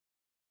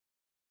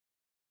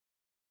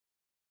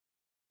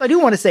I do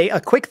want to say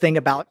a quick thing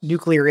about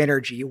nuclear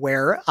energy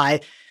where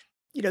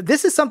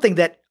this is something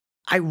that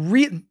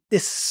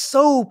this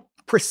so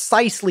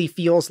precisely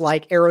feels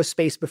like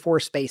aerospace before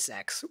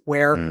SpaceX,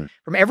 where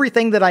from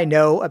everything that I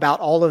know about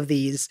all of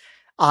these,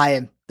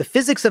 the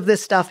physics of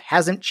this stuff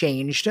hasn't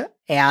changed,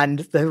 and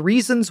the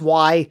reasons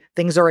why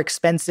things are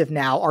expensive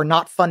now are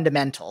not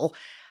fundamental.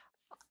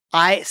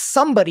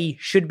 Somebody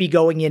should be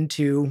going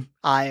into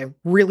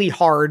really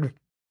hard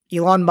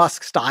Elon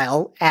Musk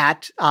style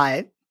at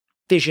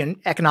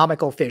fission,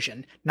 economical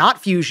fission,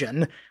 not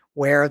fusion,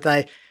 where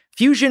the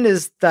fusion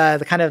is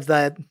the kind of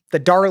the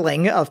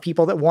darling of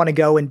people that want to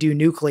go and do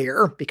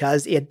nuclear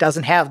because it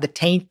doesn't have the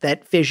taint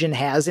that fission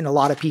has in a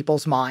lot of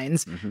people's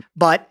minds.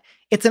 But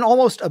it's an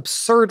almost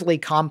absurdly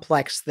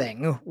complex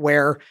thing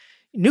where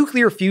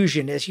nuclear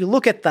fusion is, you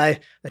look at the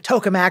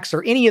tokamaks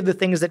or any of the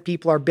things that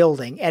people are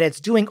building, and it's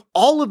doing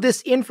all of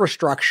this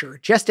infrastructure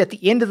just at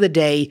the end of the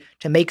day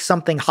to make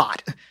something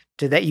hot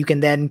that you can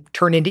then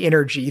turn into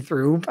energy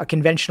through a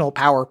conventional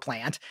power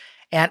plant.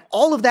 And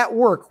all of that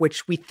work,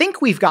 which we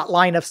think we've got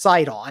line of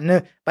sight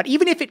on, but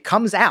even if it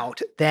comes out,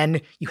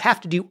 then you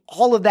have to do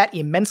all of that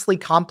immensely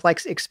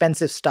complex,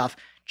 expensive stuff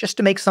just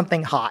to make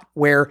something hot,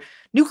 where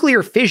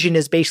nuclear fission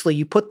is basically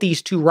you put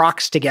these two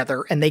rocks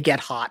together and they get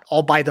hot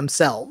all by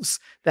themselves.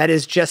 That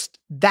is just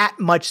that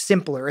much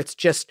simpler. It's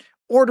just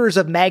orders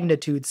of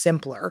magnitude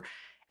simpler.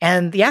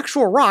 And the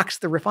actual rocks,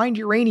 the refined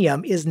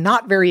uranium, is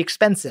not very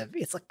expensive.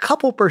 It's a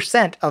couple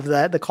 % of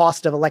the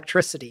cost of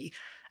electricity.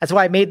 That's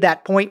why I made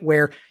that point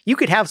where you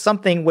could have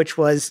something which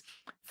was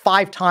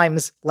 5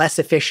 times less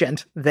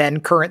efficient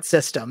than current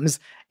systems.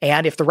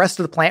 And if the rest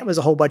of the plant was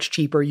a whole bunch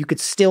cheaper, you could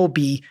still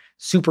be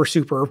super,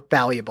 super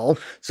valuable.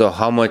 So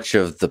how much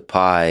of the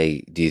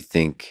pie do you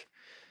think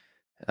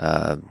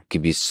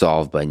could be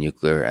solved by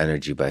nuclear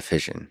energy by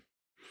fission?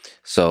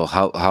 So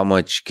how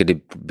much could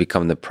it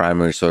become the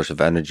primary source of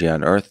energy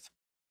on Earth?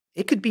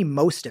 It could be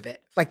most of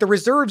it. Like the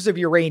reserves of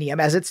uranium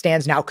as it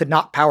stands now could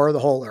not power the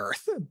whole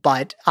Earth.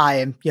 But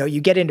you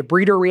get into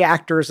breeder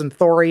reactors and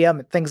thorium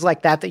and things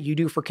like that you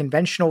do for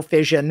conventional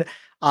fission.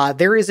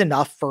 There is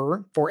enough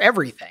for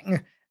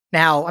everything.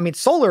 Now, I mean,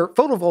 solar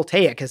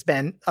photovoltaic has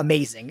been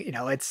amazing.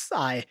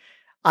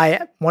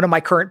 One of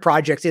my current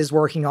projects is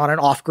working on an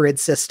off-grid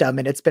system,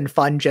 and it's been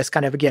fun just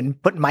kind of, again,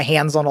 putting my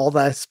hands on all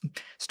the,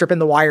 stripping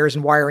the wires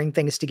and wiring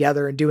things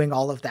together and doing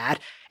all of that.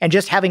 And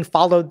just having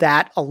followed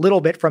that a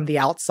little bit from the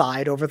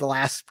outside over the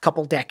last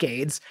couple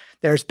decades,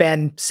 there's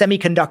been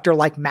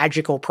semiconductor-like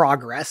magical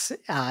progress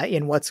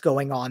in what's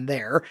going on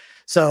there.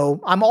 So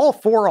I'm all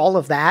for all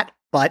of that,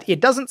 but it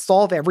doesn't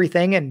solve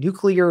everything, and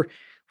nuclear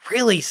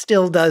really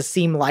still does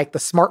seem like the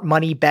smart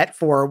money bet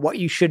for what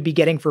you should be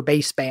getting for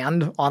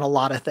baseband on a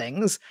lot of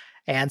things.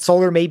 And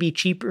solar may be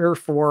cheaper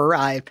for,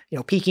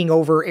 peaking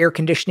over air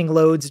conditioning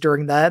loads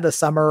during the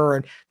summer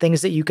and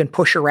things that you can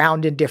push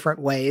around in different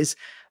ways.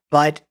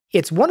 But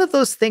it's one of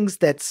those things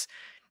it's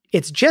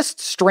just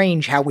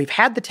strange how we've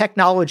had the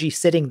technology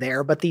sitting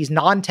there, but these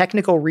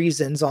non-technical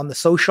reasons on the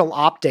social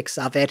optics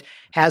of it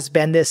has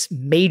been this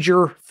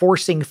major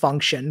forcing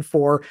function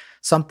for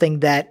something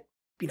that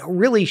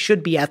really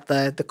should be at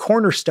the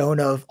cornerstone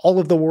of all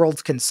of the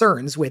world's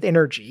concerns with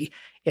energy.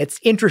 It's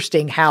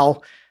interesting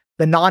how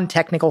the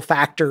non-technical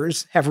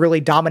factors have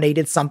really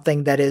dominated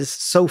something that is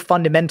so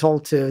fundamental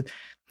to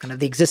kind of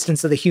the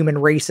existence of the human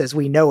race as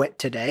we know it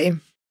today.